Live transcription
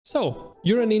So,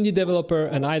 you're an indie developer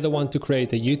and either want to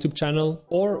create a YouTube channel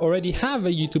or already have a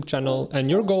YouTube channel and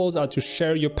your goals are to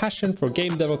share your passion for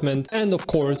game development and of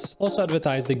course also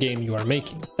advertise the game you are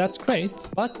making. That's great,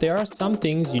 but there are some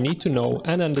things you need to know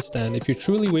and understand if you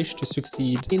truly wish to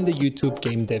succeed in the YouTube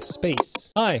game dev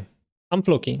space. Hi, I'm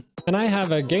Floki and I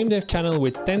have a game dev channel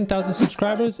with 10,000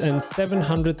 subscribers and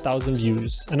 700,000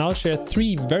 views, and I'll share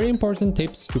 3 very important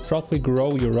tips to properly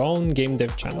grow your own game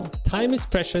dev channel. Time is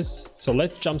precious, so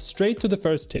let's jump straight to the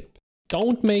first tip.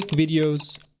 Don't make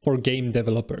videos for game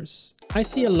developers. I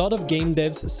see a lot of game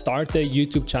devs start their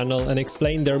YouTube channel and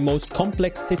explain their most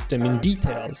complex system in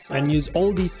details and use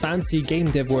all these fancy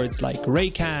game dev words like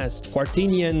raycast,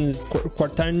 quaternions,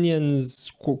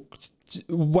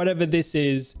 whatever this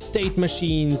is, state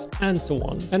machines, and so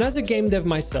on. And as a game dev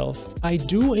myself, I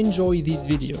do enjoy these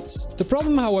videos. The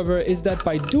problem, however, is that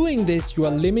by doing this, you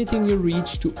are limiting your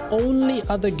reach to only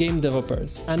other game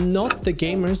developers and not the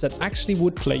gamers that actually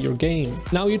would play your game.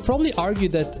 Now, you'd probably argue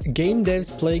that game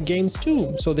devs play games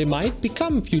too, so they might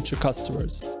become future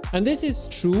customers. And this is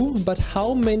true, but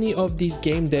how many of these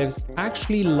game devs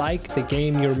actually like the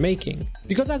game you're making?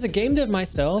 Because as a game dev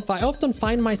myself, I often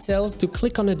find myself to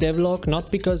click on a devlog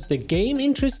not because the game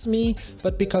interests me,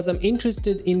 but because I'm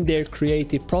interested in their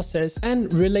creative process and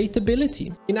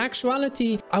relatability. In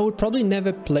actuality, I would probably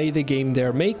never play the game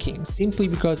they're making, simply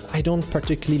because I don't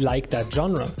particularly like that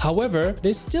genre. However,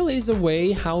 there still is a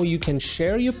way how you can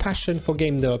share your passion for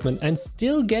game development and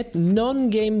still get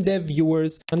non-game dev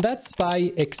viewers, and that's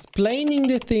by explaining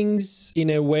the things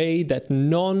in a way that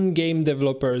non-game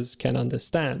developers can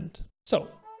understand. So,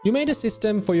 you made a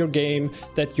system for your game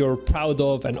that you're proud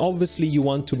of and obviously you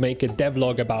want to make a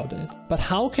devlog about it. But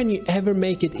how can you ever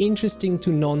make it interesting to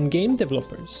non-game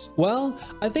developers? Well,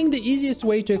 I think the easiest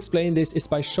way to explain this is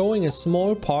by showing a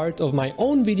small part of my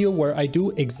own video where I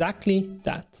do exactly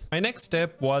that. My next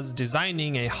step was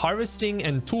designing a harvesting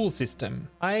and tool system.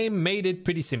 I made it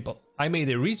pretty simple. I made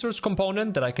a resource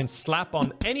component that I can slap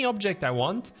on any object I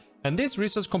want. And this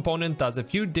resource component does a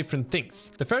few different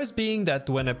things. The first being that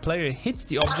when a player hits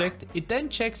the object, it then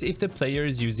checks if the player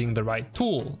is using the right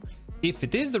tool. If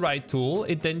it is the right tool,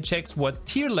 it then checks what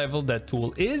tier level that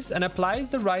tool is and applies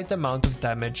the right amount of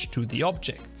damage to the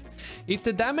object. If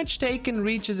the damage taken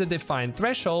reaches a defined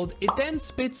threshold, it then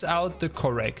spits out the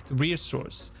correct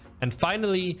resource. And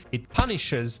finally, it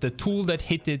punishes the tool that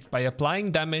hit it by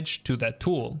applying damage to that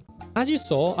tool. As you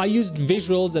saw, I used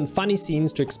visuals and funny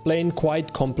scenes to explain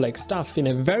quite complex stuff in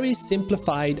a very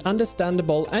simplified,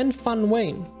 understandable and fun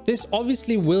way. This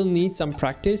obviously will need some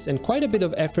practice and quite a bit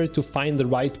of effort to find the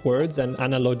right words and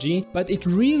analogy, but it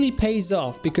really pays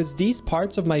off because these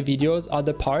parts of my videos are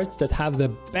the parts that have the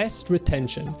best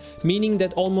retention, meaning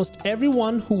that almost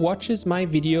everyone who watches my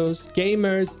videos,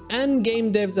 gamers and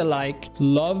game devs alike,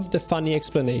 love the funny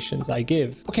explanations I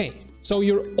give. Okay. So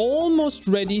you're almost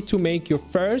ready to make your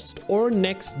first or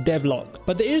next devlog.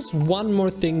 But there is one more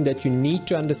thing that you need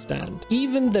to understand.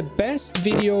 Even the best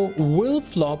video will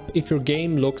flop if your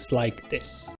game looks like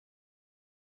this.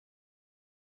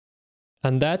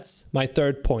 And that's my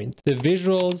third point. The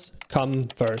visuals come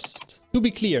first. To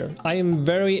be clear, I am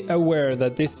very aware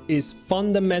that this is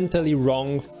fundamentally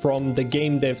wrong from the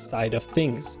game dev side of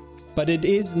things. But it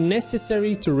is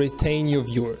necessary to retain your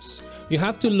viewers. You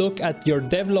have to look at your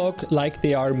devlog like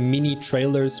they are mini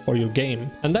trailers for your game.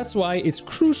 And that's why it's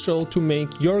crucial to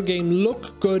make your game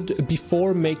look good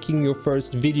before making your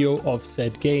first video of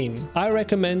said game. I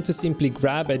recommend to simply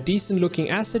grab a decent looking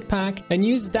asset pack and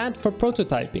use that for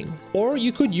prototyping. Or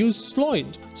you could use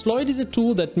Sloyd. Sloyd is a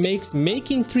tool that makes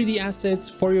making 3D assets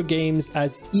for your games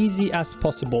as easy as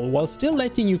possible while still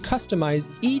letting you customize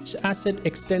each asset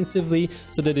extensively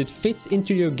so that it fits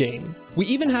into your game. We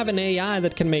even have an AI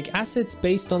that can make assets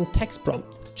based on text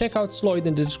prompt. Check out Sloyd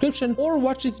in the description or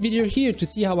watch this video here to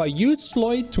see how I used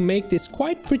Sloyd to make this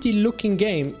quite pretty looking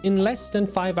game in less than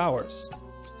 5 hours.